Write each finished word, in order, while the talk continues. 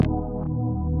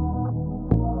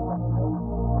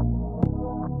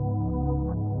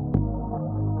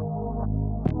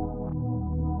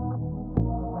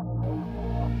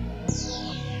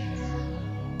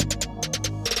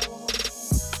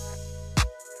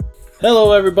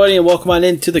Hello, everybody, and welcome on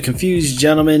into The Confused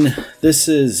Gentleman. This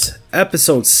is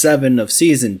episode 7 of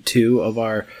season 2 of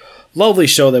our lovely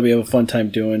show that we have a fun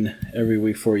time doing every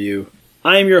week for you.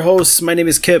 I am your host. My name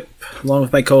is Kip, along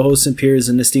with my co-hosts and peers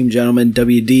and esteemed gentlemen,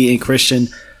 WD and Christian.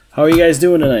 How are you guys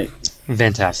doing tonight?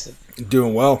 Fantastic.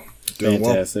 Doing well.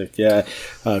 Fantastic, yeah.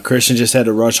 Christian just had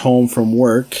to rush home from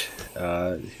work,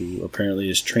 who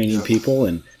apparently is training people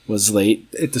and was late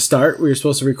at the start. We were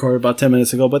supposed to record about 10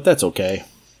 minutes ago, but that's okay.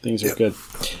 Things are good.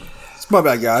 It's my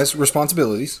bad, guys.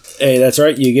 Responsibilities. Hey, that's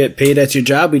right. You get paid at your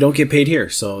job. We don't get paid here.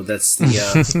 So that's the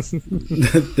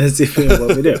that's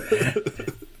what we do.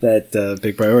 That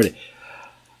big priority.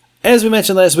 As we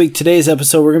mentioned last week, today's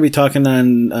episode, we're going to be talking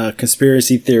on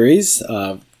conspiracy theories.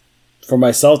 For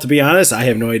myself, to be honest, I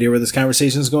have no idea where this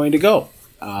conversation is going to go.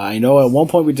 I know at one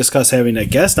point we discussed having a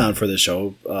guest on for the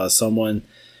show, someone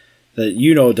that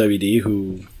you know, WD,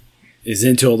 who is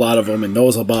into a lot of them and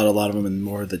knows about a lot of them and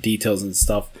more of the details and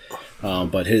stuff.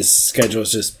 But his schedule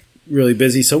is just really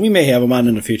busy, so we may have him on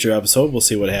in a future episode. We'll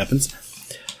see what happens.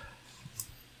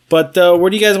 But where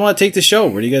do you guys want to take the show?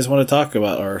 Where do you guys want to talk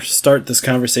about or start this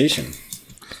conversation?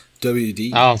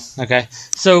 WD. Oh, okay.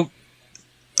 So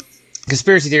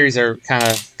conspiracy theories are kind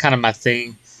of my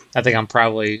thing. I think I'm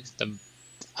probably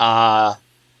the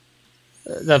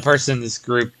person in this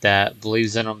group that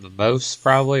believes in them the most,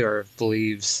 probably, or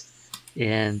believes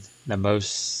in the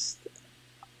most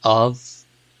of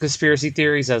conspiracy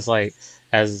theories as I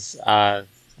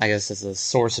guess as a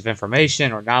source of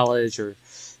information or knowledge or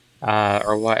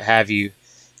what have you.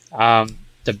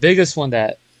 The biggest one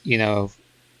that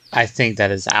I think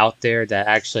that is out there that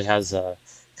actually has a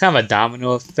kind of a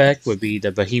domino effect would be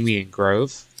the Bohemian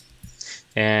Grove.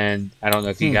 And I don't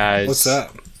know if you guys what's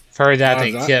that? Heard that. I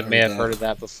think Kip may have heard of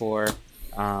that before.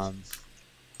 But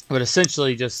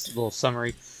essentially, just a little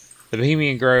summary. The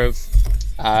Bohemian Grove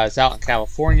is out in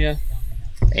California,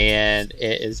 and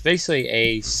it is basically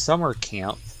a summer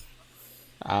camp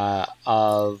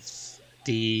of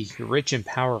the rich and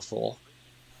powerful.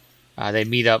 They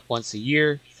meet up once a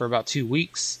year for about 2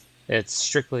 weeks. It's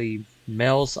strictly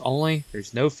males only.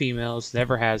 There's no females,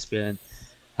 never has been.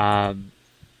 And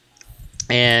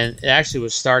it actually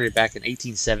was started back in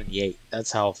 1878.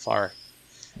 That's how far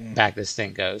back this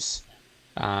thing goes.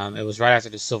 It was right after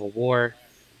the Civil War,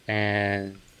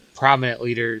 and prominent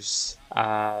leaders,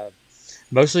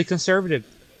 mostly conservative,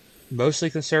 mostly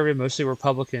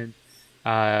Republican,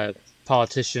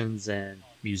 politicians and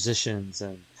musicians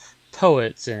and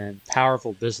poets and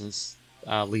powerful business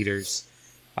leaders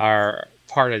are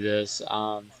part of this.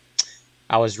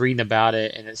 I was reading about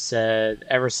it, and it said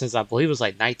ever since I believe it was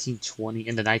like 1920,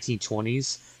 in the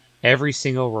 1920s, every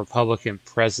single Republican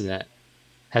president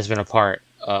has been a part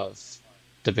of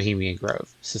the Bohemian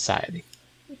Grove Society.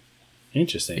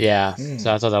 Interesting. Yeah,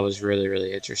 so I thought that was really,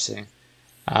 really interesting.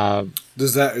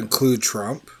 Does that include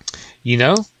Trump?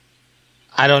 I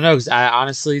don't know, because I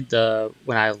honestly,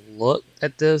 when I looked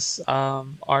at this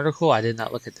article, I did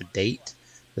not look at the date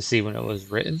to see when it was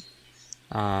written.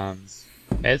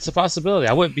 It's a possibility.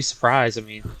 I wouldn't be surprised. I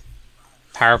mean,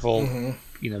 powerful,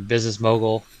 business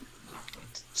mogul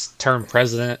turned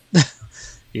president,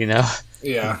 Yeah.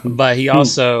 But he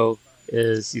also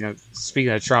is,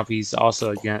 speaking of Trump, he's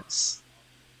also against,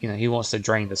 he wants to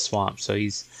drain the swamp. So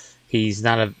he's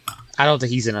not I don't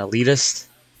think he's an elitist,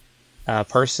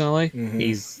 personally.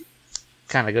 He's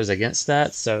kind of goes against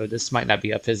that. So this might not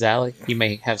be up his alley. He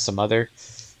may have some other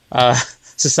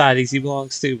societies he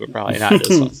belongs to, but probably not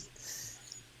this one.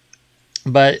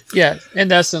 But yeah,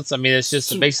 in essence, I mean, it's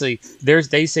just basically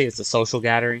they say it's a social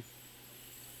gathering.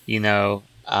 They don't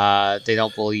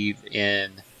believe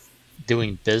in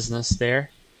doing business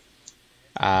there.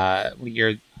 When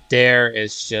you're there,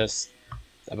 it's just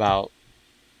about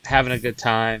having a good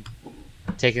time,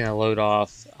 taking a load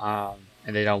off,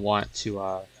 and they don't want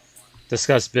to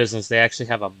discuss business. They actually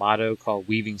have a motto called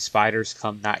 "Weaving spiders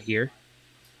come not here,"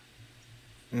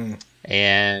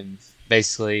 and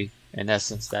basically, in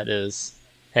essence, that is,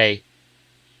 hey,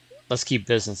 let's keep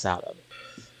business out of it.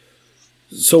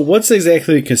 So what's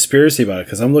exactly the conspiracy about it?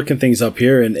 Because I'm looking things up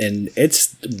here, and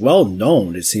it's well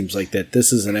known, it seems like, that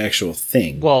this is an actual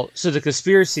thing. Well, so the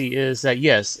conspiracy is that,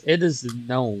 yes, it is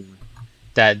known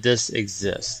that this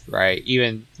exists, right?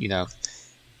 Even,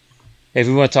 if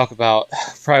we want to talk about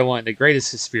probably one of the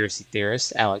greatest conspiracy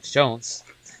theorists, Alex Jones,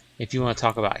 if you want to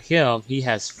talk about him, he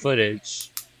has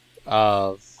footage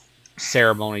of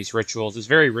ceremonies, rituals. It's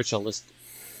very ritualistic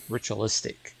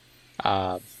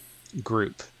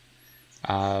group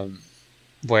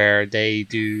where they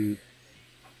do,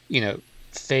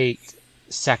 fake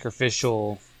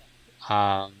sacrificial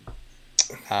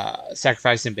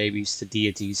sacrificing babies to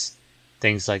deities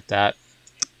things like that,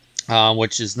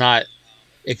 which is not.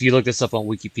 If you look this up on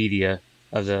Wikipedia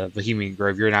of the Bohemian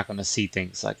Grove, you're not going to see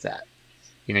things like that.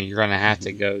 You're going to have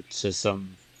to go to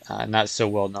some not so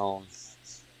well known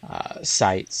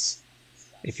sites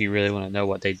if you really want to know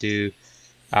what they do.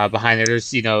 Behind there,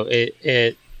 there's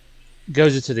it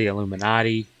goes into the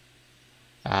Illuminati,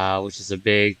 which is a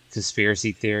big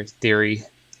conspiracy theory.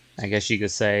 I guess you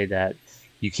could say that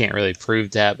you can't really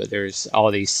prove that, but there's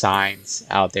all these signs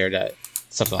out there that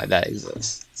something like that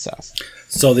exists.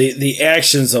 So the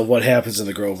actions of what happens in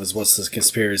the Grove is what's this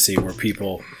conspiracy where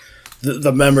people,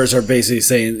 the members are basically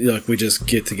saying, look, we just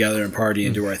get together and party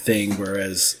and do our thing,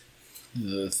 whereas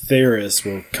the theorists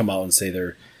will come out and say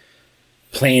they're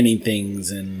planning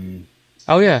things and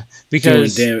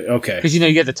because okay,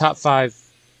 you get the top 5,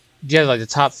 you have like the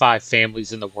top 5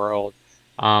 families in the world,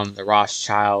 the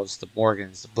Rothschilds, the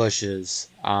Morgans, the Bushes,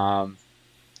 I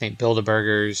think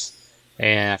Bilderbergers,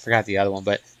 and I forgot the other one,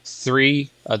 but 3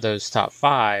 of those top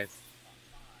 5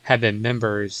 have been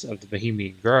members of the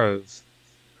Bohemian Grove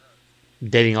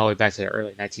dating all the way back to the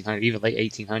early 1900s, even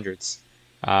late 1800s,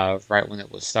 right when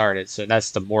it was started. So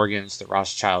that's the Morgans, the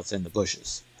Rothschilds, and the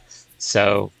Bushes.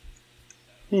 So,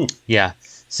 yeah.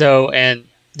 So, and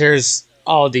there's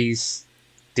all these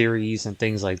theories and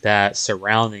things like that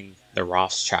surrounding the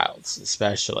Rothschilds,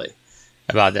 especially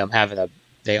about them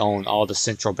they own all the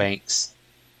central banks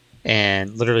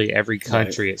and literally every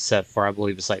country except for, I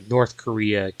believe it's like North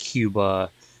Korea, Cuba,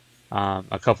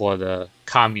 a couple of the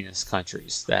communist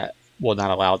countries that will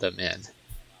not allow them in.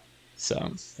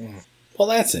 So, well,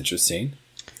 that's interesting.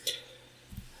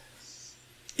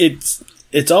 It's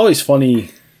always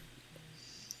funny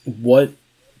why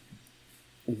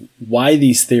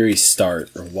these theories start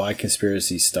or why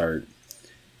conspiracies start,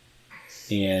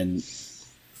 and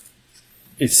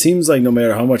it seems like no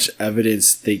matter how much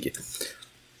evidence they get.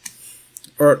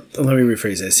 Or let me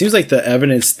rephrase that. It seems like the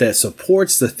evidence that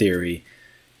supports the theory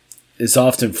is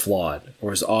often flawed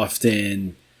or is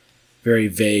often very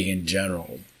vague in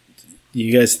general.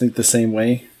 You guys think the same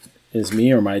way as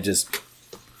me, or am I just...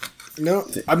 No,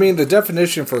 I mean, the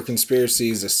definition for conspiracy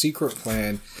is a secret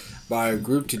plan by a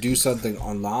group to do something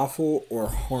unlawful or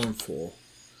harmful.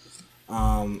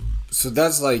 So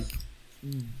that's like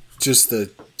just the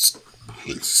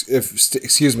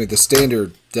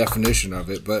standard definition of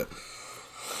it, but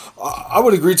I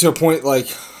would agree to a point. Like,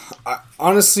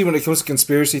 honestly, when it comes to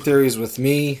conspiracy theories with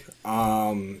me,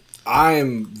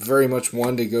 I'm very much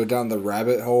one to go down the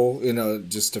rabbit hole,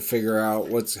 just to figure out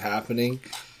what's happening.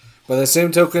 By the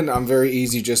same token, I'm very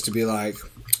easy just to be like,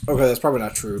 okay, that's probably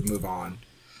not true, move on.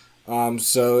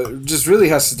 So it just really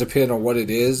has to depend on what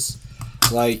it is.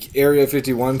 Like Area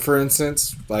 51, for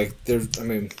instance, that's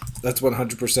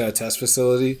 100% a test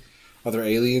facility. Are there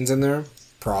aliens in there?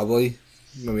 Probably.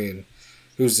 I mean,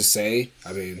 who's to say?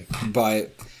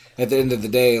 But at the end of the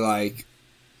day, like,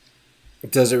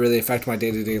 does it really affect my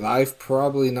day-to-day life?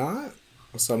 Probably not.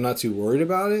 So I'm not too worried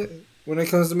about it when it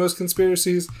comes to most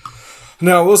conspiracies.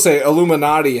 No, I will say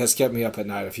Illuminati has kept me up at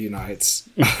night a few nights.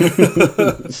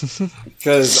 Because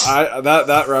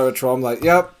that rabbit trail, I'm like,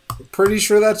 yep, pretty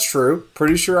sure that's true.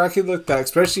 Pretty sure I could look back,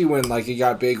 especially when like it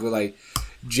got big with like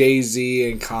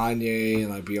Jay-Z and Kanye and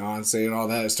like Beyonce and all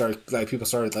that. People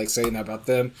started like saying that about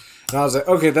them. And I was like,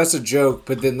 okay, that's a joke.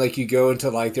 But then like you go into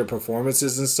like their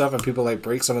performances and stuff and people like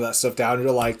break some of that stuff down and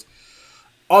you're like,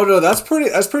 oh no, that's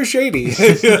pretty shady.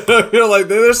 You're like,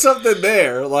 there's something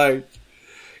there. Like,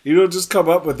 you don't just come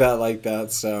up with that like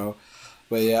that. So,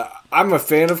 but yeah, I'm a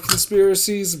fan of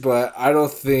conspiracies, but I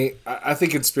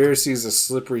think conspiracy is a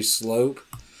slippery slope,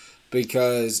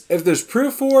 because if there's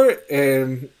proof for it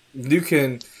and you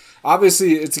can,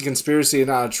 obviously it's a conspiracy and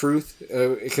not a truth,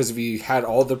 because if you had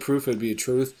all the proof, it'd be a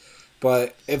truth.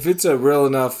 But if it's a real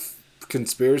enough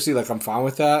conspiracy, like, I'm fine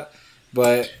with that.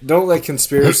 But don't let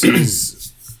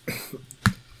conspiracies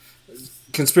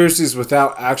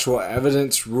without actual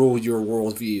evidence rule your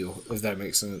worldview, if that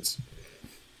makes sense.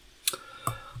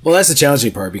 Well, that's the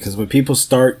challenging part, because when people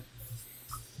start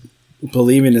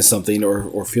believing in something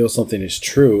or feel something is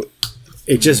true,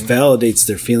 it just validates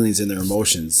their feelings and their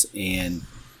emotions. And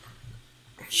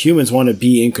humans want to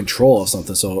be in control of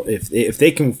something. So if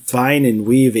they can find and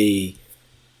weave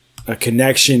a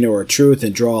connection or a truth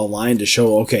and draw a line to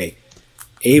show, okay,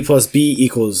 A plus B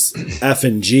equals F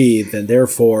and G, then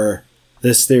therefore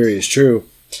this theory is true.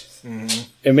 Mm-hmm.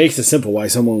 It makes it simple why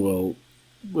someone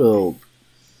will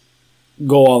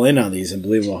go all in on these and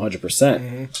believe them 100%.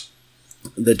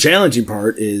 Mm-hmm. The challenging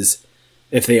part is,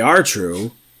 if they are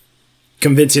true,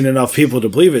 convincing enough people to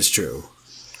believe it's true.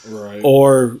 Right.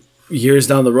 Or years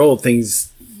down the road,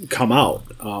 things come out.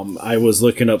 I was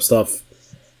looking up stuff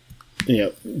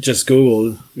just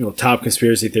Google, top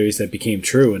conspiracy theories that became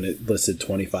true, and it listed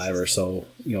 25 or so,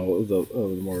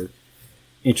 the more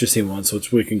interesting ones,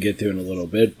 which we can get to in a little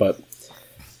bit. But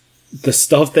the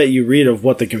stuff that you read of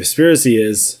what the conspiracy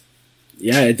is,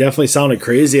 yeah, it definitely sounded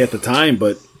crazy at the time,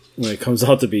 but when it comes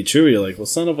out to be true, you're like, well,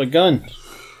 son of a gun.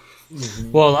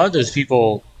 Well, a lot of those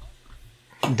people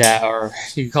that are,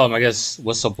 you can call them, I guess,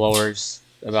 whistleblowers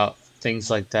about things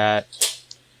like that,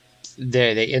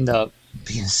 they end up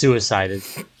being suicided.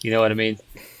 You know what I mean?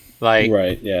 Like,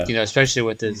 right, yeah. Especially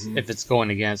with this, if it's going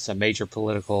against a major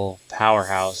political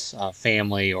powerhouse,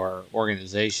 family, or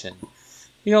organization,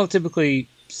 you don't typically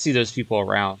see those people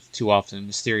around too often.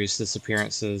 Mysterious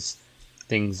disappearances,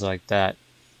 things like that.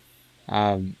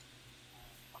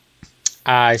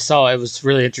 I saw, it was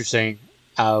really interesting.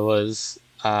 I was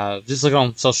just looking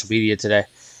on social media today,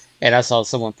 and I saw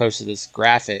someone posted this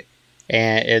graphic,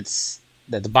 and it's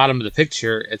at the bottom of the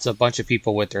picture, it's a bunch of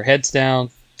people with their heads down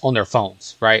on their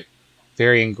phones, right?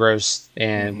 Very engrossed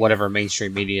in whatever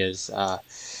mainstream media is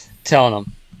telling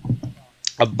them.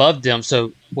 Above them,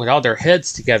 so with all their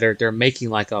heads together, they're making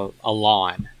like a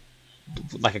lawn,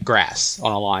 like a grass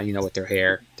on a lawn, with their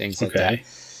hair, things like that.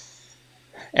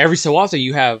 Every so often,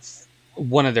 you have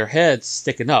one of their heads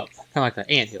sticking up, kind of like an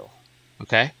anthill,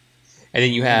 okay? And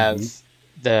then you have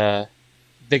the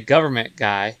big government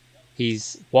guy.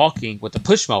 He's walking with a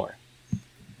push mower,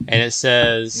 and it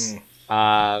says,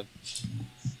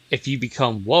 "If you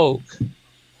become woke,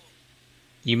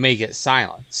 you may get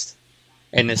silenced."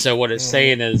 And then, so what it's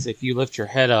saying is, if you lift your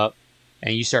head up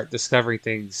and you start discovering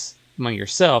things among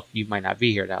yourself, you might not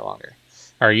be here that longer,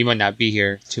 or you might not be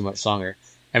here too much longer.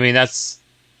 I mean, that's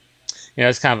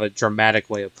kind of a dramatic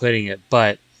way of putting it,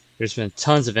 but there's been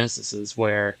tons of instances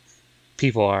where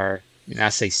people are, I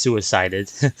say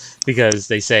suicided, because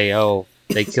they say, oh,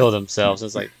 they killed themselves.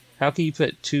 It's like, how can you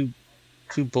put two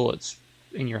bullets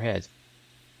in your head?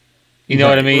 You know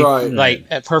what I mean? Right. Like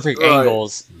at perfect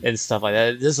angles and stuff like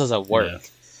that. This doesn't work,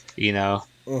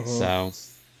 So.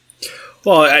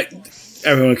 Well,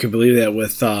 everyone could believe that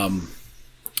with,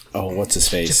 what's his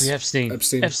face? Jeffrey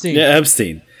Epstein. Yeah,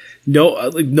 Epstein. No,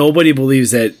 nobody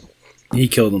believes that he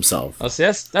killed himself. Oh, see,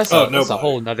 that's a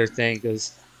whole nother thing,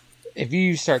 because if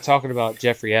you start talking about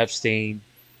Jeffrey Epstein,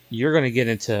 you're going to get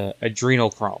into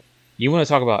adrenochrome. You want to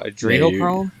talk about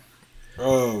adrenochrome?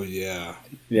 Oh yeah.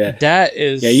 That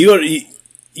is. Yeah,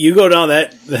 you go down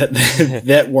that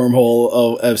that wormhole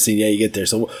of Epstein. Yeah, you get there.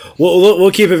 So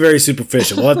we'll keep it very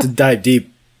superficial. We'll have to dive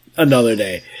deep another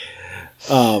day.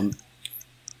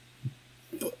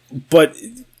 But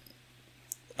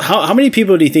how many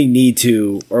people do you think need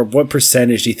to, or what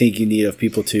percentage do you think you need of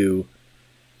people to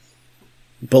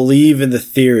believe in the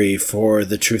theory for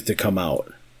the truth to come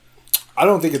out? I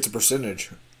don't think it's a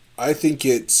percentage. I think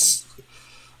it's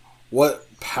what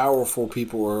powerful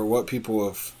people or what people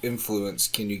of influence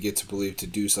can you get to believe to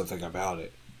do something about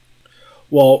it.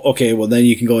 Well, okay, then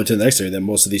you can go into the next area. Then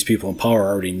most of these people in power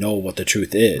already know what the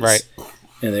truth is, right?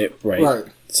 And right.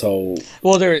 So,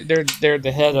 well, they're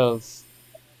the head of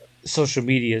social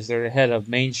medias. They're the head of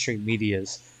mainstream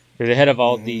medias. They're the head of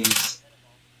all these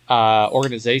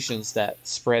organizations that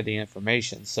spread the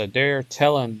information. So they're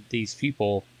telling these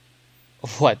people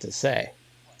what to say.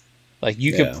 Like,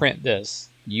 you can print this.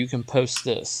 You can post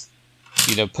this.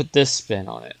 Put this spin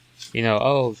on it.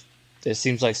 It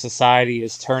seems like society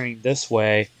is turning this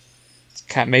way. It's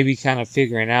maybe kind of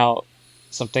figuring out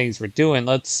some things we're doing.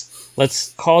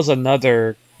 Let's cause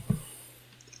another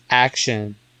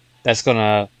action that's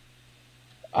gonna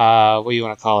what do you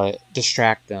want to call it?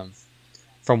 Distract them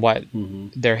from what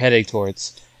they're heading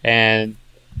towards. And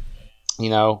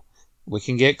we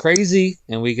can get crazy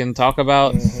and we can talk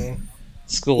about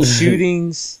school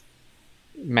shootings,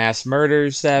 mass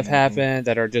murders that have happened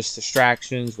that are just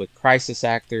distractions with crisis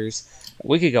actors.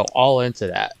 We could go all into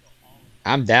that.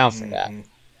 I'm down for that.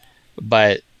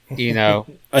 But,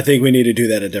 I think we need to do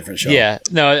that a different show. Yeah.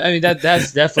 No, I mean,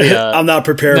 that's definitely I'm not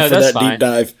prepared for that deep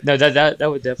dive. No, that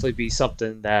would definitely be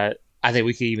something that I think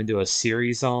we could even do a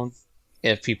series on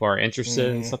if people are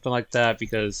interested in something like that,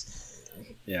 because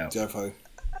definitely.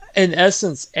 In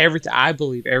essence, I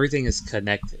believe everything is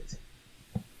connected.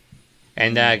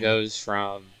 And that goes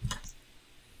from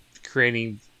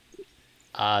creating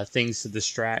things to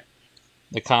distract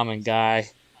the common guy,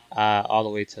 all the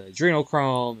way to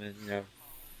adrenochrome and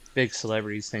big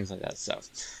celebrities, things like that. So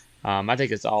I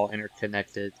think it's all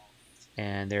interconnected,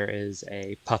 and there is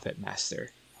a puppet master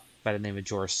by the name of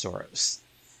George Soros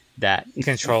that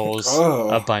controls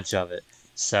a bunch of it.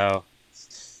 So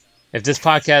if this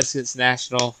podcast gets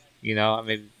national,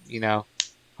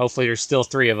 Hopefully, there's still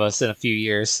 3 of us in a few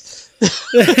years.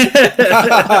 You're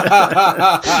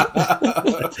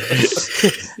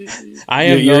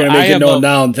gonna make it known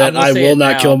now that I will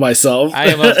not kill myself.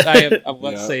 I'm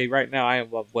going to say right now, I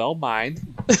am of well mind.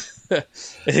 Good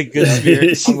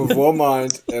spirits. I'm of well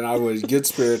mind, and I would good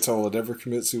spirits. I will never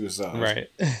commit suicide. Right.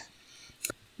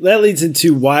 That leads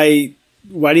into why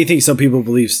do you think some people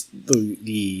believe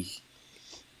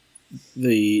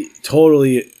the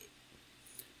totally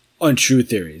untrue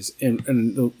theories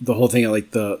and the whole thing like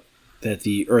that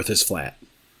the Earth is flat?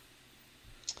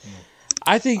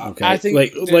 I think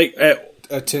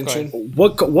attention.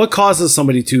 What causes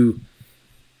somebody to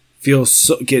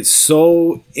get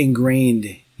so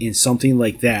ingrained in something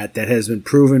like that has been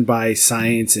proven by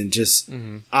science and just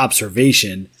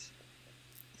observation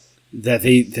that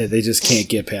they just can't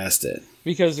get past it?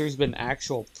 Because there's been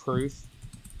actual proof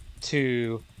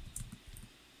to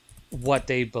what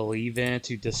they believe in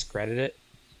to discredit it.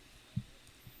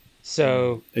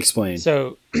 So explain.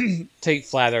 So take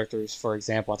flat earthers for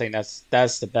example. I think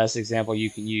that's the best example you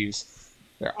can use.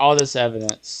 There's all this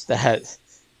evidence that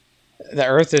the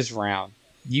Earth is round.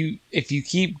 If you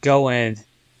keep going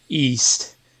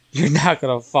east, you're not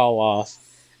gonna fall off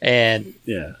and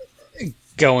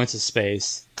go into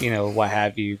space. What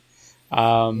have you.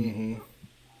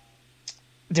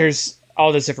 There's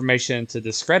all this information to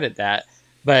discredit that.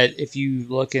 But if you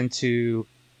look into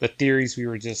the theories we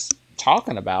were just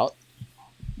talking about,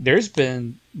 there's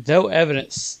been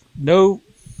no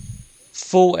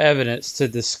full evidence to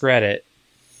discredit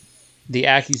the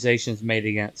accusations made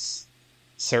against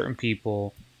certain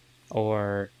people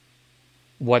or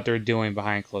what they're doing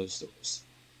behind closed doors.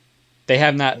 They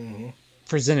have not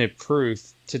presented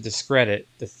proof to discredit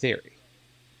the theory.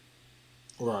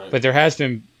 Right. But there has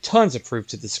been tons of proof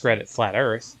to discredit flat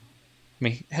Earth. I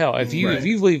mean, hell, if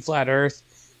you believe flat Earth,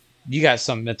 you got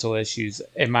some mental issues,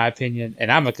 in my opinion.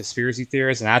 And I'm a conspiracy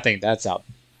theorist, and I think that's out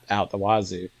the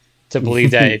wazoo to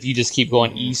believe that if you just keep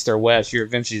going east or west, you're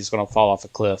eventually just going to fall off a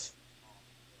cliff.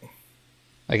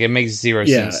 Like, it makes zero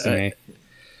sense to me.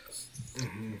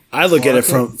 I look at it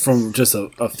from just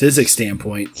a physics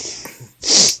standpoint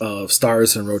of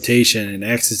stars and rotation and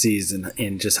axes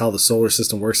and just how the solar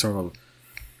system works from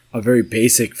a very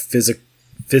basic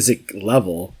physics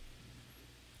level.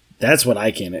 That's what I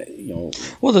can,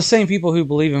 Well, the same people who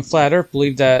believe in flat Earth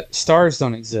believe that stars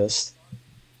don't exist.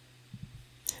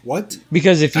 What?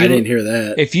 Because I didn't hear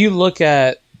that. If you look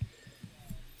at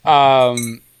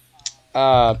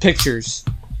pictures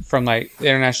from like the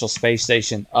International Space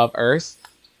Station of Earth,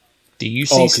 do you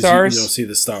see stars? You don't see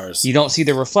the stars. You don't see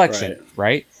the reflection,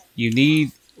 right? You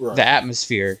need the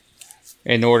atmosphere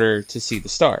in order to see the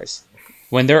stars.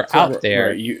 When they're out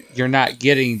there, you're not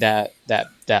getting that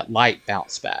light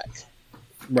bounce back.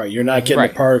 Right, you're not getting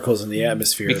the particles in the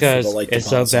atmosphere because for the light to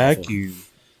it's a vacuum.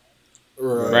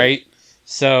 Right?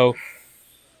 So,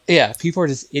 yeah, people are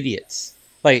just idiots.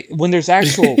 Like when there's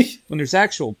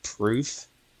actual proof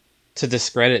to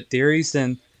discredit theories,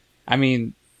 then I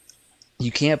mean,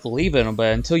 you can't believe in them.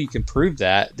 But until you can prove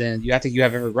that, then you have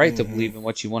every right to believe in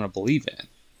what you want to believe in.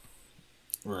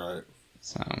 Right.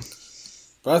 So.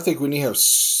 But I think when you have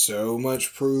so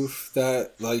much proof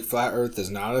that like flat Earth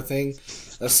is not a thing,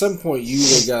 at some point you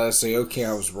either gotta say, okay,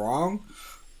 I was wrong,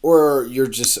 or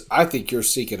I think you're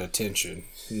seeking attention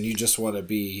and you just want to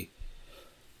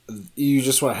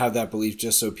have that belief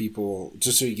just so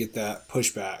you get that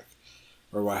pushback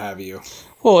or what have you.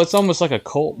 Well, it's almost like a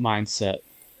cult mindset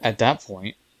at that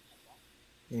point.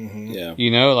 Yeah.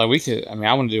 Like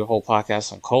I want to do a whole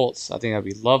podcast on cults. I think that'd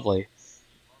be lovely.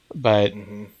 But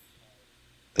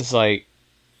it's like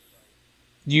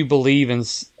you believe in,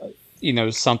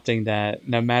 something that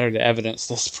no matter the evidence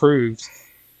that's proved,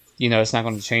 it's not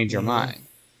going to change your mind.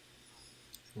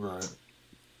 Right.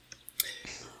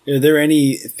 Are there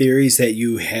any theories that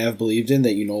you have believed in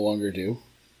that you no longer do?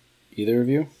 Either of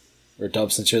you? Or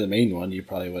Dub, since you're the main one, you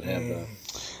probably would have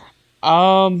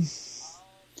Off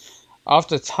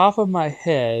the top of my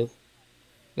head,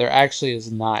 there actually is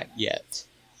not yet.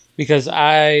 Because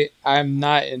I'm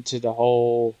not into the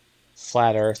whole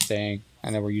flat Earth thing. I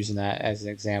know we're using that as an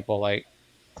example. Like,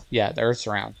 yeah, the Earth's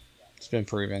round. It's been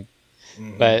proven.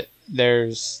 But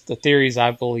there's the theories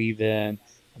I believe in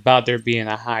about there being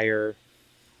a higher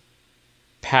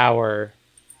power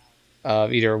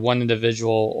of either one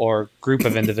individual or group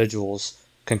of individuals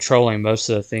controlling most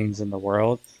of the things in the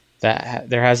world. That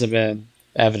there hasn't been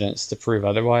evidence to prove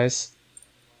otherwise.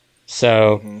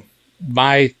 So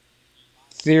my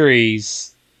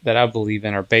theories that I believe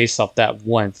in are based off that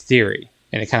one theory,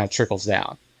 and it kind of trickles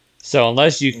down. So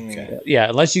unless you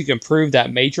can prove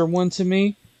that major one to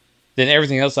me, then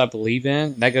everything else I believe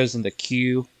in, that goes into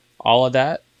Q, all of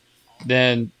that,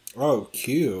 then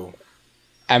Q.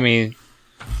 I mean,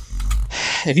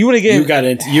 if you want to get you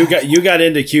got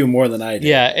into Q more than I did.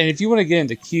 Yeah, and if you want to get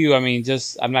into Q, I mean,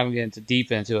 I'm not going to get into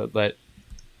deep into it, but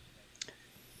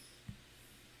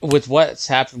with what's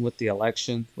happened with the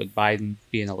election, with Biden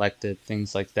being elected,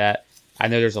 things like that, I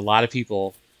know there's a lot of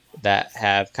people that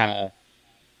have kind of,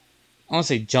 I don't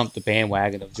say jumped the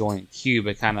bandwagon of joining Q,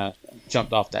 but kind of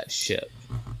jumped off that ship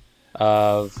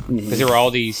of because there were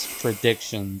all these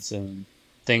predictions and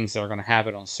things that are going to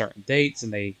happen on certain dates,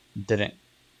 and they didn't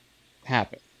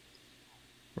happen,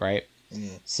 right?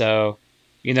 So,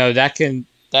 that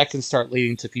can start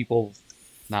leading to people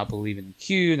not believing in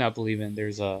Q, not believing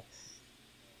there's a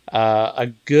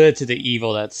good to the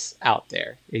evil that's out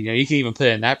there. You can even put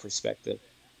it in that perspective.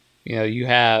 You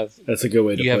have that's a good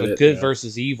way to put it. You have a good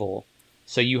versus evil.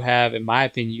 So you have, in my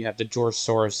opinion, you have the George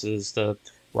Soroses, the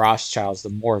Rothschilds, the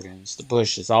Morgans, the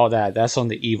Bushes, all that. That's on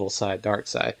the evil side, dark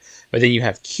side. But then you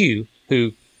have Q,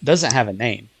 who doesn't have a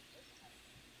name,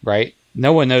 right?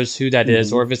 No one knows who that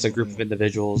is, or if it's a group of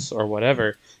individuals or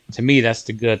whatever. To me, that's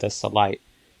the good, that's the light.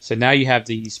 So now you have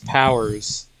these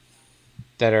powers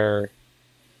that are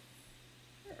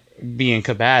being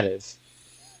combative.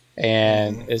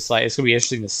 And it's going to be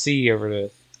interesting to see over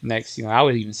the next, I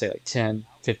would even say like 10,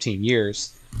 15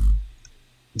 years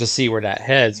to see where that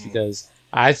heads, because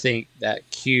I think that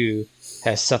Q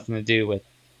has something to do with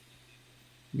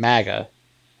MAGA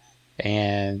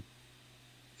and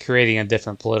creating a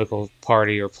different political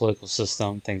party or political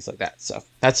system, things like that. So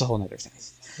that's a whole nother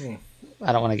thing.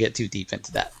 I don't want to get too deep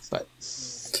into that, but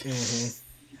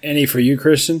any for you,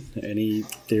 Christian? Any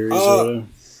theories? I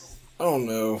don't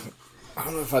know. I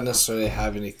don't know if I necessarily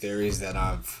have any theories that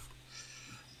I've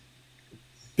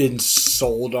been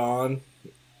sold on.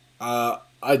 I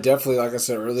definitely, like I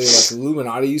said earlier, like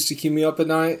Illuminati used to keep me up at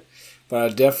night, but I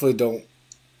definitely don't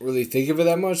really think of it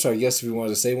that much. So I guess if you wanted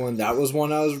to say one, that was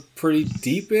one I was pretty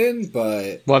deep in.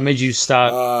 But what made you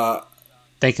stop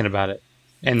thinking about it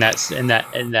in that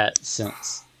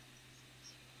sense?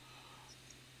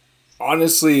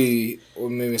 Honestly, what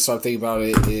made me stop thinking about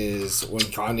it is when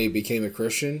Kanye became a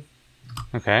Christian.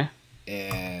 Okay.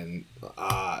 And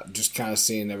just kind of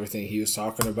seeing everything he was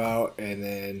talking about, and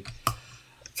then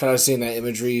kind of seeing that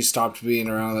imagery stopped being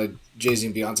around like Jay-Z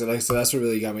and Beyonce. Like, so that's what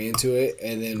really got me into it.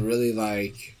 And then really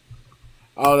like,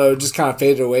 I don't know, just kind of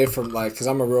faded away from like, because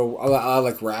I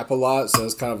like rap a lot, so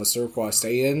it's kind of a circle I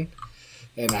stay in.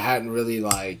 And I hadn't really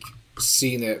like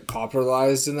seen it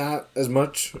popularized in that as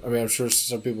much. I mean, I'm sure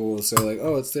some people will say like,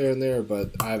 oh, it's there and there, but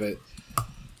I haven't,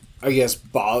 I guess,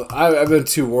 I've been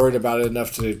too worried about it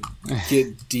enough to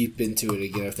get deep into it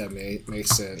again, if that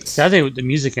makes sense. So I think the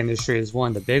music industry is one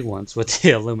of the big ones with the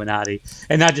Illuminati,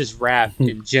 and not just rap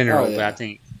in general, but I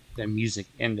think the music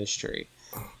industry.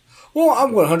 Well,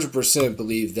 I'm 100%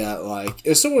 believe that, like,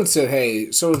 if someone said,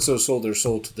 hey, so-and-so sold their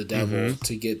soul to the devil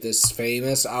to get this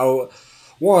famous, I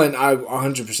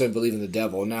 100% believe in the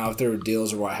devil. Now, if there were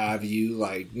deals or what have you,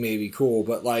 like, maybe cool,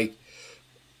 but, like,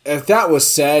 if that was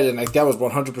said and like that was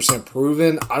 100%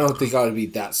 proven, I don't think I would be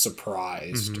that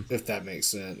surprised, if that makes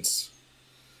sense.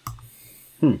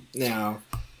 Now,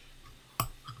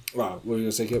 wow, what were you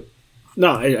gonna say, Kip?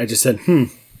 No, I just said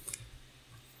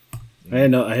I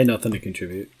had nothing to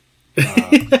contribute.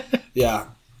 Yeah,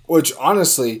 which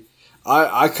honestly,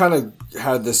 I kind of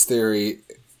had this theory,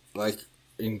 like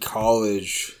in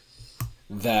college,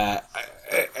 that,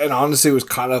 and honestly, it was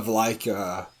kind of like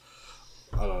I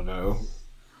don't know.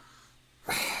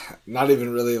 Not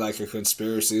even really like a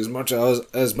conspiracy as much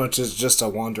as just a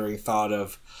wandering thought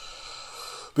of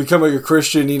becoming a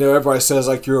Christian. Everybody says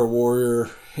like you're a warrior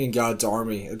in God's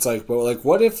army. It's like, but like,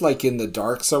 what if like in the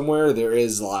dark somewhere there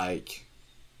is like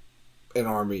an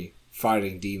army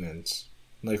fighting demons?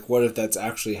 Like, what if that's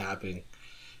actually happening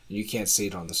and you can't see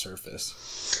it on the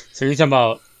surface? So you're talking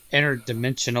about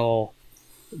interdimensional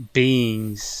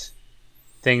beings,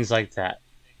 things like that.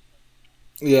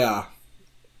 Yeah.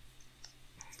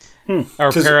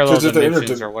 Or parallel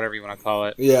dimensions, or whatever you want to call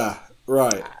it. Yeah,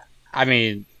 right. I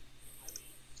mean,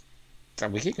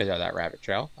 we could go down that rabbit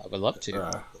trail. I would love to.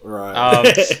 Right. Right.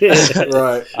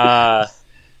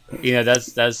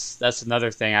 That's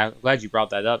another thing. I'm glad you brought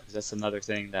that up, because that's another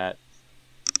thing that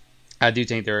I do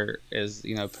think there is,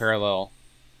 parallel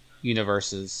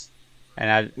universes,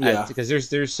 and because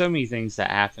there's so many things that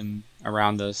happen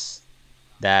around us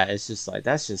that it's just like,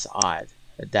 that's just odd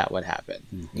that would happen.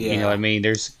 Yeah. You know what I mean?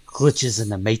 There's glitches in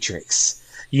the Matrix.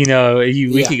 We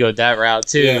could go that route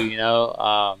too.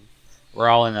 Yeah. We're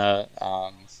all in a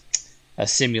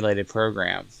simulated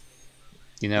program.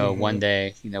 One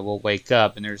day, we'll wake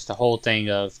up and there's the whole thing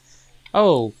of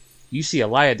oh, you see a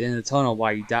light at the end of the tunnel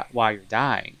while while you're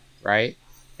dying, right?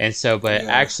 And so, but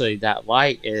actually, that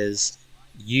light is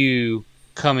you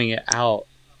coming out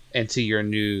into your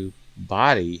new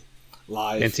body,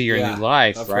 into your new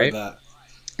life, I've right? heard that.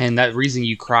 And that reason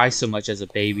you cry so much as a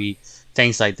baby,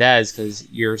 things like that, is because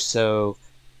you're so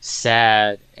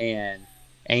sad and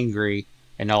angry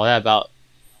and all that about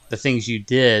the things you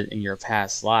did in your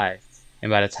past life. And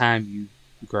by the time you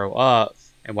grow up,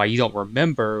 and why you don't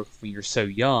remember when you're so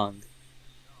young,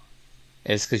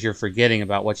 is because you're forgetting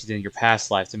about what you did in your past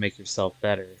life to make yourself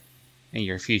better in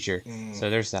your future. So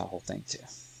there's that whole thing too.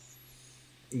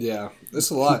 Yeah, it's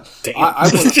a lot. Damn. I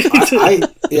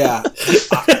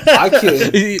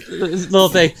can. Little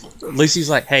thing. Lucy's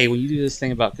like, hey, when you do this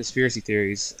thing about conspiracy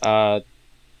theories,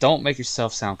 don't make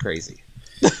yourself sound crazy.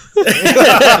 I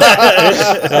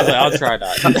was like, I'll try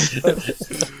not.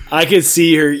 I could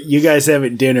see her. You guys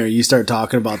having dinner. You start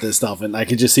talking about this stuff, and I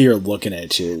could just see her looking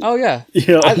at you. Oh yeah,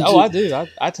 you know, I do.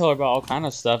 I tell her about all kind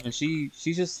of stuff, and she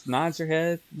just nods her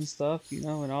head and stuff,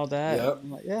 and all that. Yep.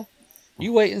 I'm like, yeah,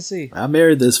 you wait and see. I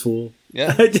married this fool.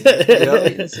 Yeah, wait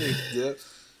and see. Yeah.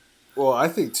 Well, I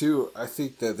think too. I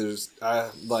think that there's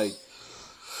like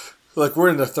we're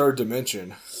in the third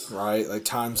dimension, right? Like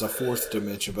time's a fourth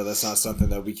dimension, but that's not something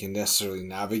that we can necessarily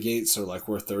navigate. So like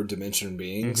we're third dimension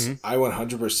beings. Mm-hmm. I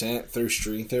 100% through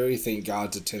string theory think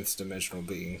God's a 10th dimensional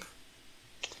being.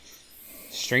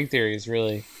 String theory is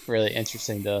really, really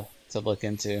interesting to look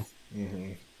into.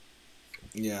 Mm-hmm.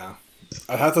 Yeah.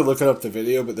 I'd have to look up the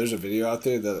video, but there's a video out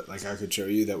there that like I could show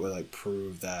you that would like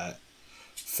prove that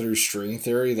through string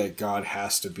theory that God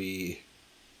has to be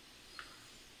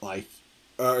like,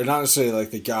 or not necessarily like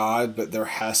the God, but there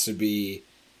has to be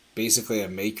basically a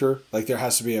maker. Like there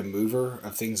has to be a mover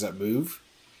of things that move,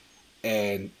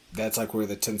 and that's like where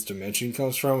the 10th dimension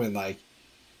comes from. And like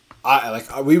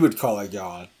we would call it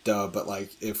God, duh. But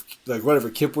like if like whatever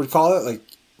Kip would call it, like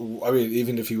I mean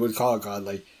even if he would call it God,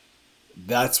 like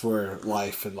that's where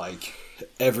life and like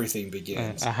everything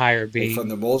begins. A higher being, like from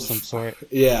the some sort.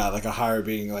 Yeah, like a higher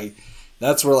being. Like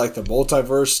that's where like the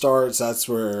multiverse starts. That's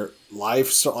where life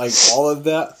starts. Like all of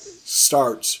that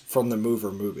starts from the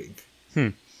mover moving.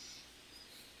 And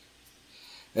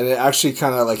it actually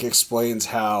kind of like explains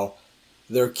how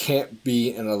there can't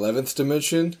be an 11th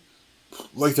dimension.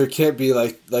 Like there can't be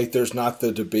like there's not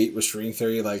the debate with string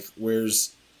theory. Like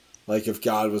where's like if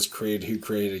God was created, who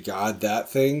created God? That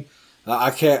thing.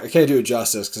 I can't do it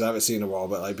justice because I haven't seen it in a while.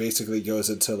 But like basically it goes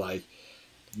into like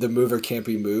the mover can't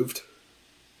be moved.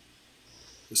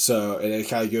 So and it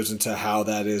kind of goes into how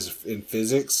that is in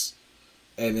physics,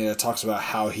 and then it talks about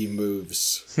how he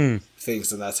moves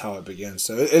things, and that's how it begins.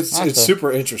 So it's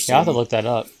super interesting. Yeah, I'll have to look that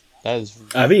up. That is.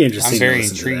 I'd be interested. I'm very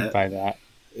intrigued by that.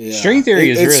 Yeah. String theory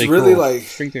is really cool. Like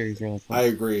string theory is really cool. I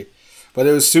agree, but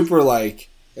it was super like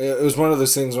it was one of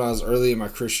those things when I was early in my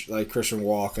Christian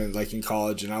walk and like in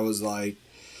college, and I was like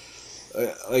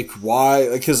why?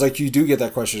 Because like you do get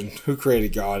that question: who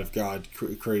created God? If God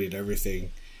created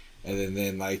everything, and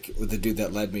then like with the dude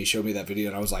that led me showed me that video,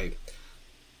 and I was like,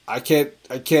 I can't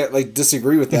like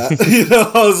disagree with that.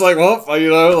 I was like, well,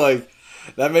 like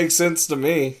that makes sense to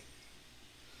me.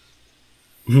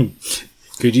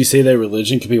 Could you say that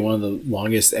religion could be one of the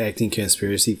longest acting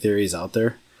conspiracy theories out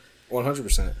there?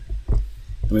 100%.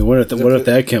 I mean, what if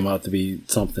that came out to be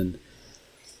something?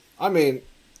 I mean,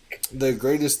 the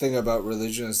greatest thing about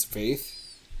religion is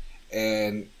faith,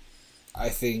 and I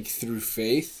think through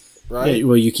faith, right? Yeah,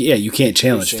 well, you can't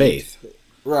challenge faith.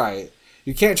 Right.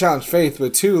 You can't challenge faith,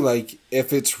 but too, like,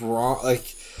 if it's wrong,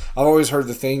 like, I've always heard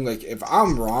the thing, like, if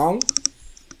I'm wrong,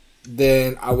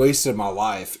 then I wasted my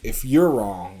life. If you're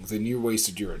wrong, then you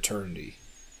wasted your eternity.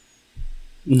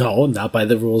 No, not by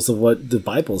the rules of what the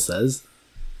Bible says.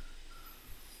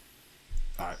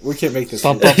 All right, we can't make this.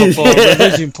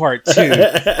 Religion Part 2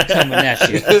 coming at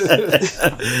you.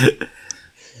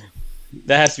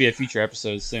 That has to be a future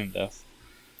episode soon, though.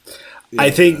 Yeah, I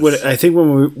think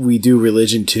when we do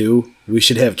Religion 2, we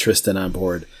should have Tristan on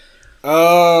board.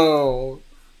 Oh.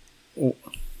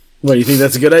 What, do you think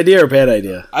that's a good idea or a bad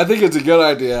idea? I think it's a good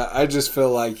idea. I just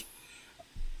feel like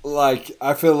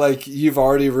I feel like you've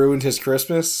already ruined his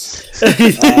Christmas.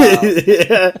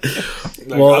 Yeah.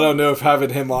 Well, I don't know if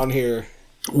having him on here.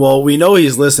 Well, we know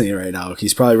he's listening right now.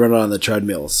 He's probably running on the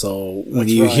treadmill. So when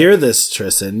you hear this,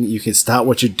 Tristan, you can stop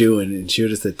what you're doing and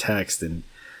shoot us a text and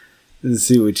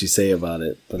see what you say about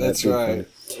it. But that's right.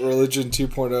 Funny. Religion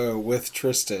 2.0 with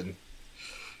Tristan.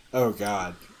 Oh,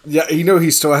 God. Yeah,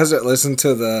 he still hasn't listened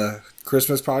to the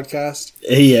Christmas podcast.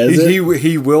 He has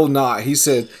he will not. He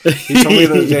said, he told me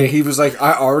the other day, he was like,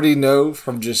 I already know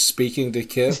from just speaking to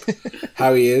Kip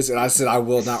how he is. And I said, I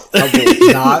will not.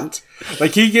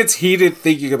 Like, he gets heated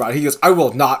thinking about it. He goes, I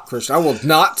will not, Christian. I will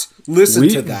not listen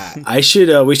to that.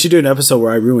 We should do an episode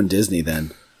where I ruin Disney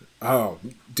then. Oh,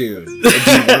 dude.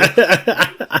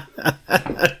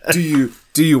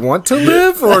 Do you want to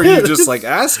live, or are you just like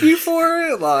asking for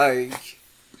it? Like,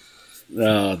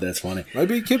 oh, that's funny.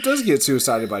 Maybe Kip does get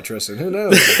suicided by Tristan. Who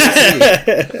knows?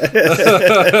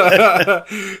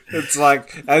 It's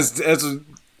like as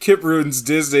Kip ruins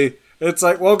Disney. It's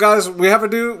like, well, guys, we have a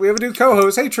new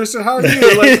co-host. Hey, Tristan, how are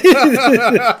you? Like,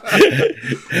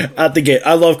 out the gate.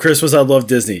 I love Christmas. I love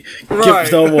Disney. Right.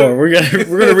 Kip, no more. We're gonna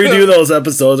redo those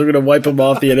episodes. We're gonna wipe them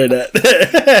off the internet.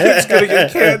 It's gonna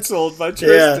get canceled by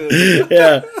Tristan.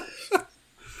 Yeah.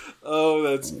 Oh,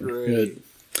 that's great. Good.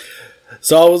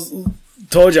 So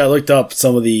told you I looked up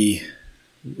some of the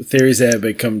theories that have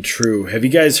become true. Have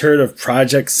you guys heard of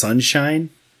Project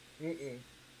Sunshine?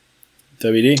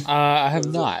 WD? I have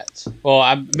not. Well,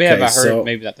 I may have heard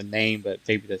maybe not the name, but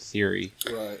maybe the theory.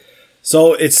 Right.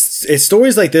 So it's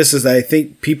stories like this is that I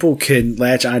think people can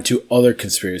latch onto other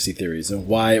conspiracy theories and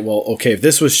why. Well, okay, if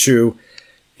this was true,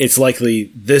 it's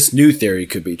likely this new theory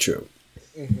could be true.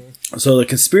 Mm-hmm. So the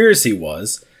conspiracy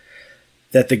was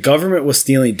that the government was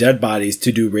stealing dead bodies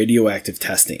to do radioactive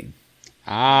testing.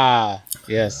 Ah,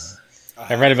 yes.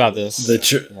 I read about this.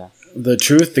 The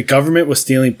truth, the government was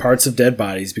stealing parts of dead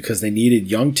bodies because they needed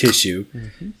young tissue.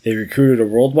 Mm-hmm. They recruited a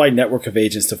worldwide network of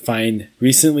agents to find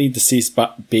recently deceased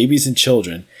babies and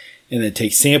children and then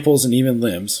take samples and even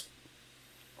limbs,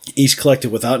 each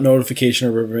collected without notification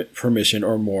or permission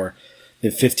or more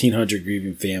than 1,500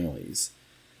 grieving families.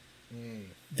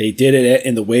 They did it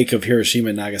in the wake of Hiroshima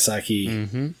and Nagasaki.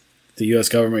 Mm-hmm. The U.S.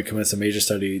 government commenced a major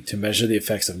study to measure the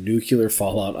effects of nuclear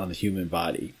fallout on the human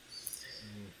body.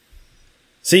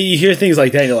 See, you hear things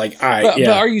like that, and you're like, all right, but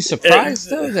are you surprised,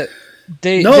 though, that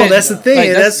they... No, that's the thing.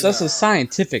 Like, that's a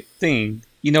scientific thing.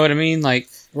 You know what I mean? Like,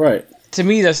 right. To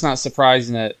me, that's not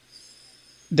surprising that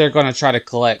they're going to try to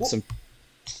collect some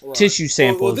tissue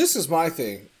samples. Well, this is my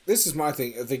thing.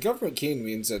 If the government came to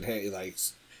me and said, hey, like,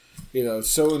 you know,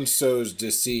 so-and-so's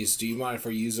deceased, do you mind if I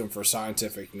use them for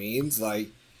scientific means? Like,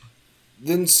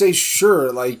 then say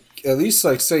sure. Like, at least,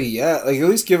 like, say yeah. Like, at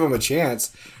least give them a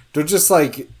chance. Don't just,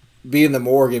 like... be in the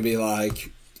morgue and be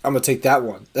like, I'm going to take that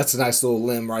one. That's a nice little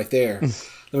limb right there.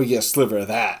 Let me get a sliver of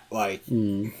that. Like,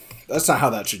 that's not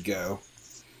how that should go.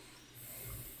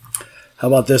 How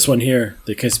about this one here?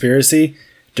 The conspiracy.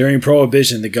 During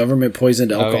Prohibition, the government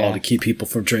poisoned alcohol to keep people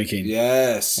from drinking.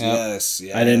 Yes. I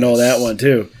didn't know that one,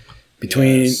 too.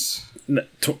 Between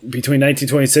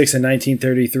 1926 and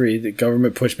 1933, the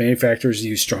government pushed manufacturers to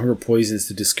use stronger poisons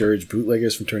to discourage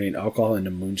bootleggers from turning alcohol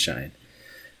into moonshine.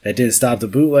 That didn't stop the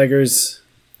bootleggers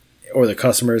or the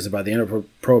customers, and by the end of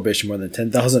Prohibition, more than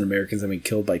 10,000 Americans have been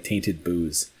killed by tainted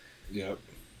booze. Yep.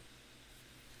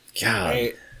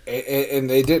 God. And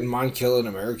they didn't mind killing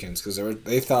Americans because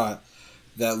they thought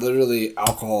that literally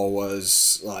alcohol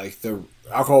was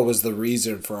the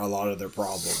reason for a lot of their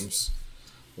problems.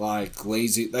 Like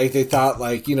lazy, like they thought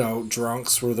like, you know,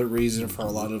 drunks were the reason for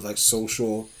a lot of like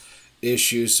social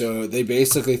issues. So they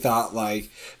basically thought like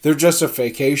their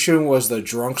justification was the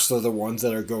drunks are the ones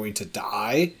that are going to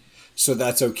die, so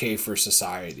that's okay for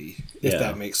society, if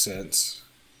that makes sense.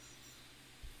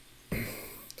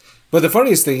 But the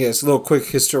funniest thing is, a little quick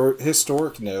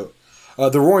historic note,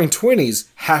 the Roaring Twenties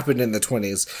happened in the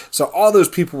 20s, so all those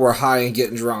people were high and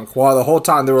getting drunk, while the whole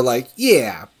time they were like,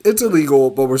 yeah, it's illegal,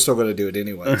 but we're still going to do it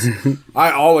anyways.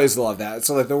 I always love that.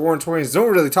 So like the Roaring Twenties, no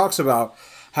one really talks about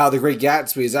how the Great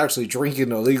Gatsby is actually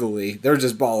drinking illegally. They're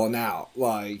just balling out.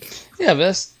 Like, yeah,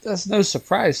 but that's no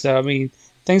surprise, though. I mean,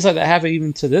 things like that happen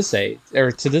even to this age,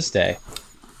 or to this day.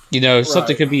 You know,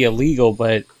 something could be illegal,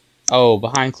 but,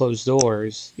 behind closed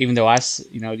doors, even though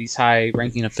these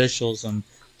high-ranking officials and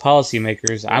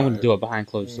policymakers, I'm going to do it behind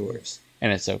closed doors,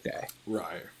 and it's okay.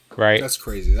 Right? That's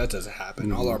crazy. That doesn't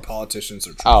happen. All our politicians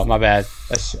are truthful. Oh, my bad.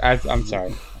 I'm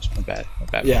sorry. My bad.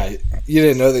 Yeah, you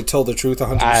didn't know they told the truth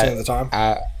 100% of the time?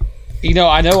 I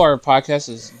know our podcast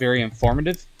is very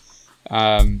informative.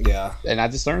 And I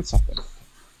just learned something.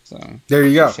 So there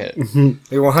you go.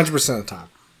 100% of the time.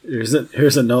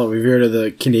 Here's a note. We've heard of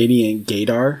the Canadian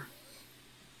gaydar.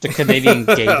 The Canadian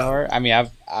gaydar? I mean, I've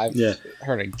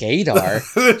heard of gaydar.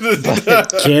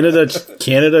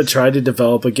 Canada tried to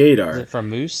develop a gaydar. Is it from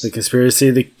moose? The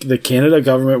conspiracy, the Canada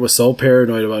government was so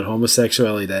paranoid about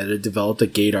homosexuality that it developed a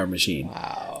gaydar machine.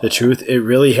 Wow. The truth, it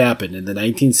really happened. In the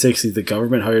 1960s, the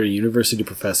government hired a university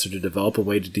professor to develop a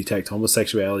way to detect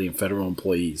homosexuality in federal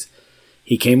employees.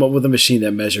 He came up with a machine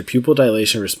that measured pupil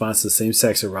dilation in response to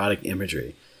same-sex erotic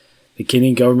imagery. The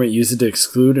Kenyan government used it to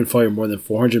exclude and fire more than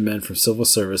 400 men from civil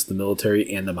service, the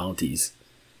military, and the Mounties.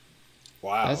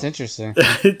 Wow. That's interesting.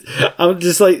 I'm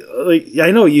just like,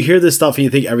 I know you hear this stuff and you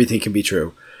think everything can be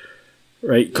true.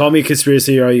 Right? Call me a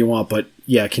conspiracy all you want, but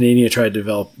yeah, Canadian tried to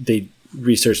develop, they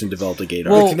researched and developed a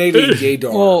gaydar. The Canadian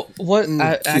gaydar. Well,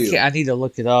 I need to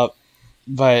look it up,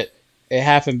 but it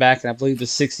happened back in, I believe, the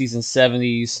 60s and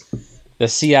 70s. The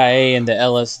CIA and the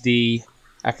LSD,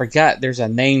 I forgot there's a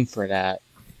name for that.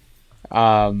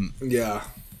 Yeah.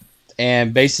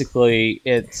 And basically,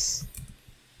 it's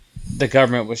the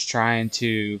government was trying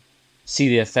to see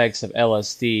the effects of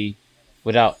LSD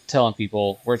without telling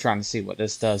people, we're trying to see what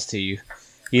this does to you.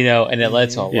 You know, and it led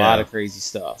to a lot of crazy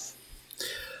stuff.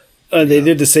 They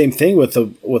did the same thing with a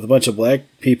bunch of black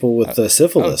people with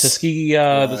syphilis.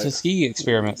 The Tuskegee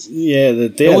experiments. Yeah,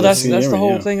 that's the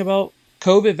whole thing about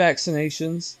COVID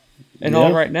vaccinations and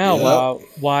all right now.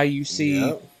 Why you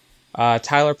see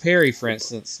Tyler Perry, for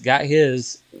instance, got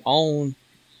his own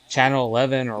Channel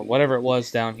 11 or whatever it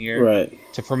was down here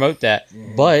to promote that.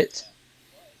 Mm-hmm. But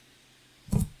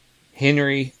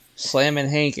Henry Slammin'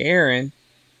 Hank Aaron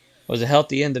was a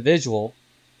healthy individual,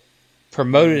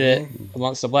 promoted it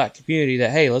amongst the black community that,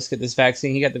 hey, let's get this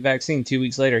vaccine. He got the vaccine. 2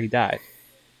 weeks later, he died.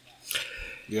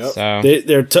 Yep. So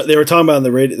they were talking about on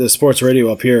the sports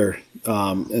radio up here,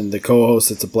 and the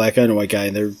co-host, it's a black guy and a white guy,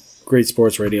 and they're great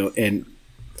sports radio. And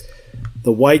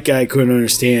the white guy couldn't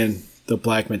understand the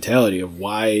black mentality of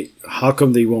how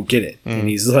come they won't get it. And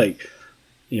he's like,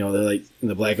 they're like, and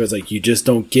the black guy's like, you just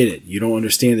don't get it. You don't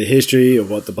understand the history of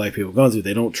what the black people have gone through.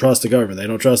 They don't trust the government. They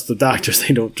don't trust the doctors.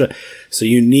 They don't trust. So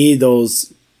you need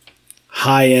those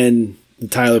high-end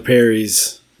Tyler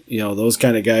Perrys, those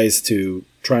kind of guys to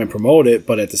try and promote it.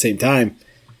 But at the same time,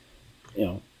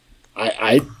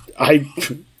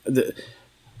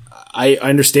 I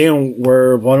understand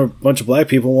where a bunch of black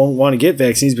people won't want to get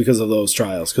vaccines because of those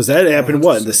trials. Because that happened, in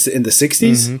the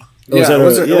 60s? Mm-hmm.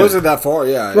 It wasn't that far,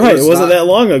 yeah. Right, it wasn't that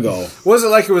long ago. Wasn't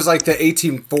like it was like the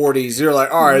 1840s. You're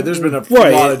like, all right, there's been a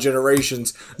lot of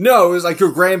generations. No, it was like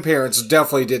your grandparents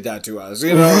definitely did that to us.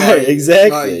 Right,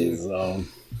 exactly.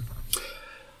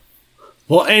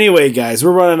 Well, anyway, guys,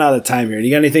 we're running out of time here. Do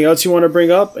you got anything else you want to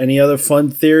bring up? Any other fun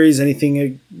theories?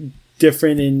 Anything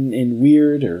different and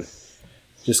weird? Or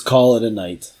just call it a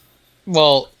night?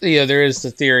 Well, there is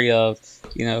the theory of,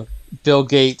 Bill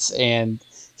Gates, and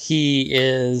he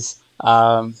is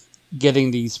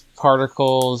getting these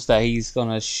particles that he's going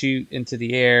to shoot into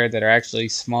the air that are actually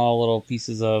small little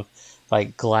pieces of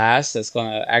like glass that's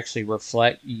going to actually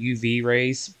reflect UV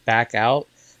rays back out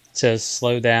to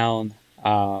slow down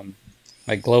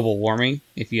like global warming,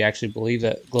 if you actually believe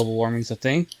that global warming is a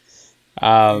thing.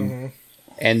 And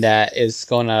that is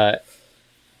going to,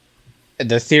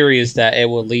 the theory is that it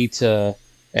will lead to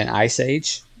an ice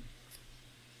age,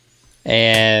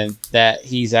 and that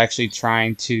he's actually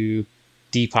trying to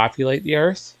depopulate the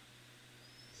earth.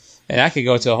 And I could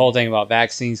go to a whole thing about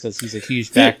vaccines because he's a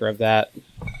huge backer of that.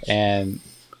 And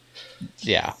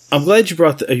yeah, I'm glad you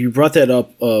brought that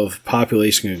up of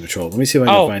population control. Let me see if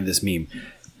I can find this meme.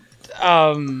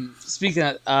 Speaking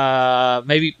of,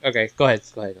 maybe okay, go ahead,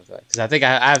 because I think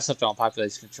I have something on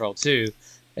population control too,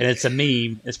 and it's a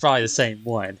meme. It's probably the same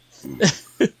one.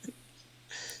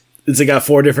 Has it got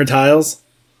 4 different tiles?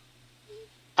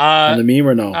 On the meme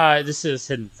or no? This is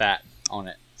hidden fat on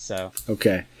it. So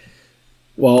okay.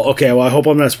 Well, I hope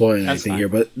I'm not spoiling anything here,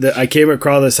 but I came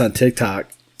across this on TikTok,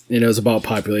 and it was about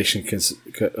population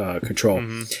control,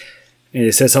 and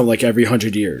it said something like every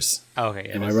 100 years. Okay,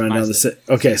 yeah, am I running down the?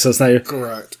 Okay, so it's not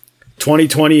correct.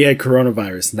 2020 you had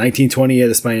coronavirus. 1920 you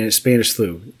had the Spanish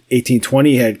flu.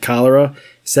 1820 you had cholera.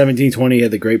 1720 you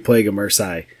had the Great Plague of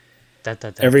Marseille.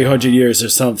 Every 100 years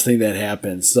there's something that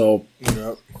happens. So,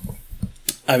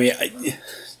 I mean,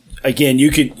 again,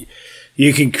 you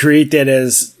can create that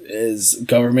as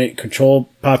government control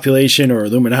population or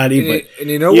Illuminati, and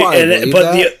you know why?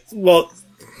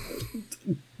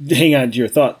 Hang on to your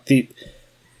thought.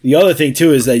 The other thing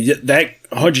too is that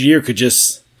 100 year could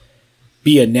just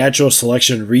be a natural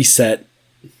selection reset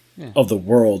of the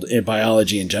world and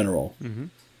biology in general.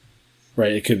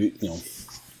 Right? It could be,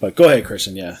 but go ahead,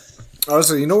 Christian. Yeah.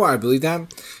 Also, you know why I believe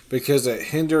that? Because it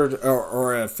hindered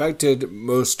or affected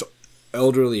most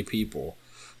elderly people.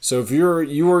 So if you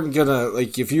were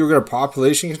gonna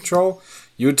population control,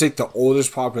 you would take the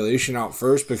oldest population out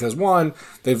first because 1,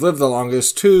 they've lived the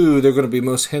longest. 2, they're going to be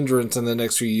most hindrance in the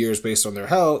next few years based on their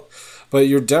health. But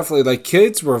you're definitely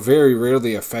kids were very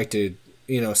rarely affected,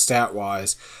 stat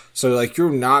wise. So you're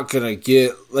not gonna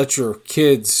let your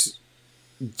kids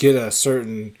get a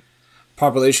certain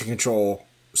population control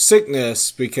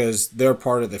sickness because they're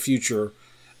part of the future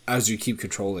as you keep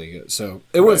controlling it. So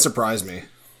it wouldn't surprise me.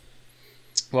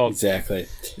 Well, Exactly.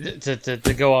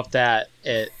 To go off that,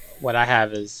 what I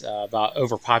have is about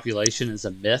overpopulation is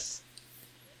a myth.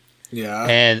 Yeah.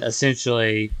 And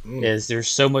essentially is there's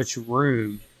so much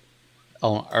room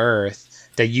on Earth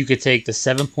that you could take the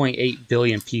 7.8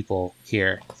 billion people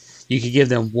here. You could give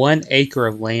them 1 acre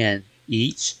of land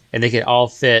each, and they could all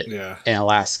fit in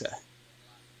Alaska.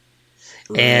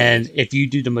 Right. And if you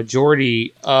do the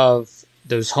majority of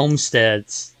those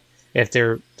homesteads, if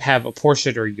they have a portion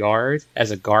of their yard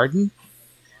as a garden,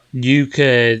 you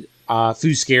could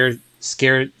food scare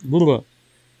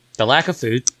the lack of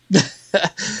food.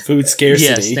 Food scarcity.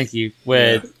 Yes, thank you.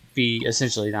 Would be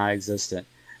essentially non-existent.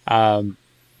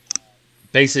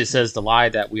 Basically, it says the lie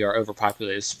that we are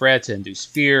overpopulated spread to induce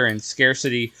fear and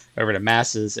scarcity over the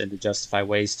masses and to justify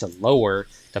ways to lower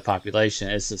the population.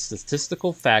 It's a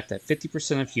statistical fact that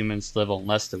 50% of humans live on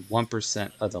less than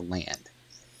 1% of the land.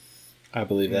 I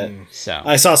believe that. So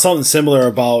I saw something similar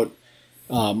about,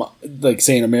 like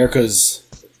saying America's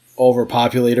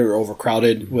overpopulated or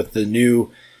overcrowded with the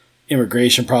new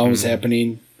immigration problems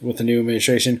happening with the new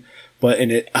administration,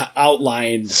 and it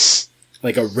outlined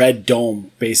like a red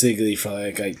dome basically for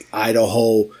like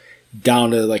Idaho down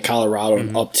to like Colorado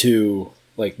and up to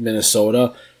like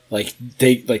Minnesota. Like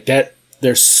they like that.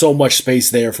 There's so much space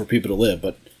there for people to live,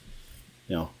 but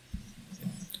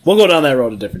we'll go down that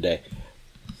road a different day.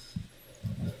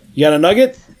 You got a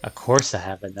nugget? Of course I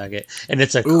have a nugget. And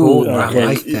it's a cool nugget. I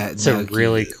like that it's nugget. A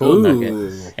really cool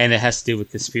nugget. And it has to do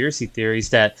with conspiracy theories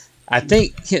that I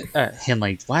think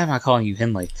Henley. Why am I calling you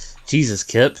Henley? Jesus,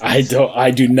 Kip. I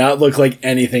do not look like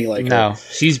anything like her. No,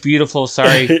 she's beautiful.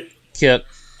 Sorry, Kip.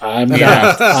 I'm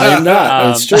not. I'm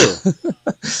not. That's true.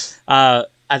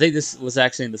 I think this was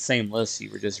actually in the same list you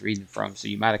were just reading from, so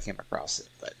you might have came across it.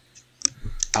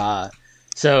 But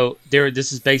so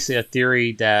this is basically a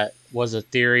theory that was a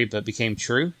theory but became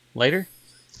true later.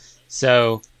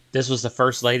 So this was the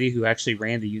first lady who actually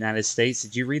ran the United States.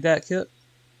 Did you read that, Kip?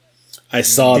 I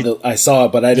saw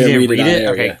it, but I didn't read it.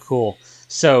 Okay, cool.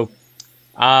 So,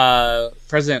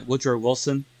 President Woodrow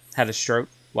Wilson had a stroke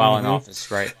while in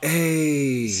office, right?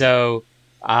 Hey. So,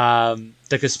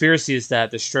 the conspiracy is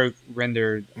that the stroke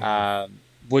rendered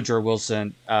Woodrow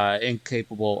Wilson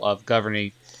incapable of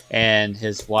governing, and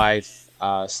his wife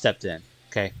stepped in.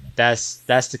 Okay, that's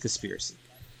the conspiracy.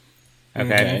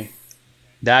 Okay.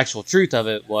 The actual truth of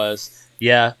it was,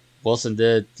 Wilson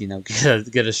did,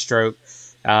 get a stroke.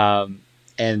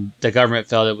 And the government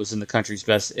felt it was in the country's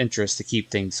best interest to keep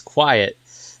things quiet.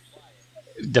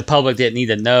 The public didn't need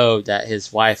to know that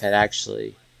his wife had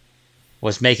actually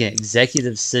was making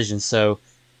executive decisions. So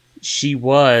she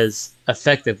was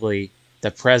effectively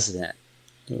the president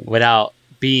without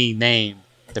being named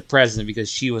the president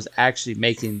because she was actually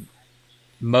making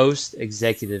most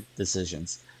executive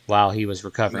decisions while he was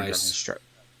recovering from his stroke.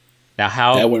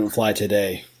 Now, that wouldn't fly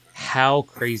today. How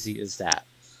crazy is that?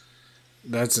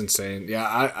 That's insane.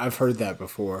 Yeah, I've heard that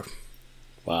before.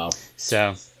 Wow.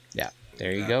 So,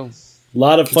 there you go. A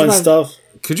lot of fun stuff.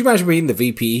 Could you imagine being the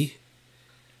VP?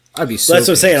 I'd be so That's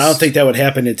what I'm saying. I don't think that would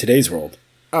happen in today's world.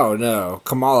 Oh, no.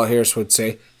 Kamala Harris would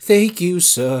say, "Thank you,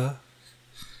 sir.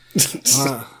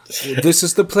 This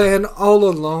is the plan all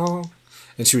along."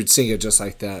 And she would sing it just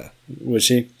like that. Would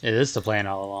she? It is the plan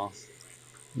all along.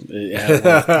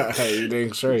 Yeah, you're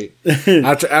doing straight.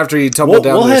 After you tumble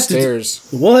down the stairs,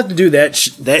 we'll have to do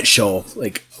that show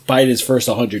like Biden's first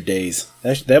 100 days.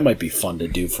 That might be fun to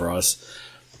do for us.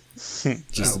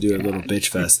 Just to do a little bitch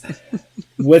fest.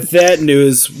 With that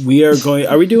news,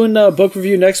 are we doing a book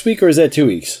review next week or is that 2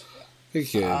 weeks?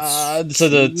 So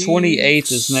the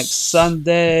 28th is next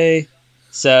Sunday.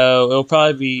 So it'll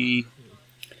probably be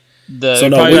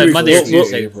Monday or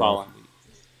Tuesday following.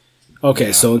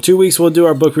 Okay, so in 2 weeks we'll do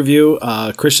our book review.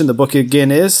 Christian, the book again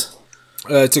is?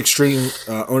 It's Extreme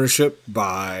Ownership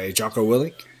by Jocko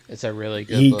Willink. It's a really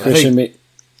good book.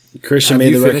 Christian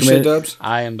made the recommendation.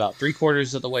 I am about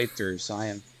 3/4 of the way through, so I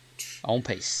am on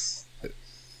pace.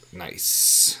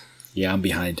 Nice. Yeah, I'm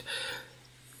behind.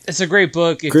 It's a great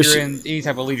book if you're in any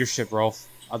type of leadership role.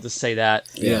 I'll just say that.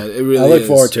 Yeah, it really is. I look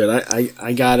forward to it.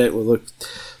 I got it.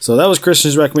 So that was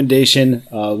Christian's recommendation.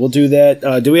 We'll do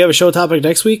that. Do we have a show topic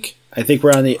next week? I think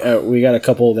we're on the. We got a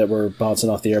couple that we're bouncing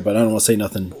off the air, but I don't want to say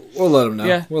nothing. We'll let them know.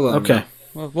 Yeah. We'll let them know.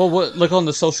 Well, we'll look on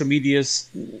the social medias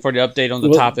for the update on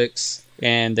the topics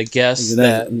and the guests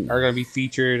that are going to be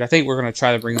featured. I think we're going to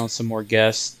try to bring on some more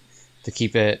guests to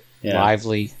keep it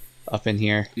lively up in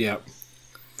here. Yep.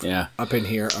 Yeah. Up in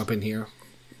here.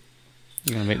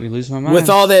 You're going to make me lose my mind. With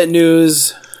all that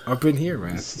news. Up in here,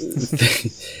 man.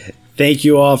 Thank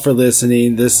you all for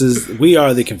listening. We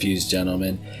are the Confused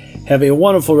Gentlemen. Have a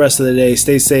wonderful rest of the day.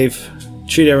 Stay safe.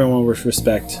 Treat everyone with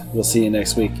respect. We'll see you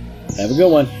next week. Have a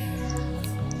good one.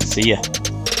 See ya.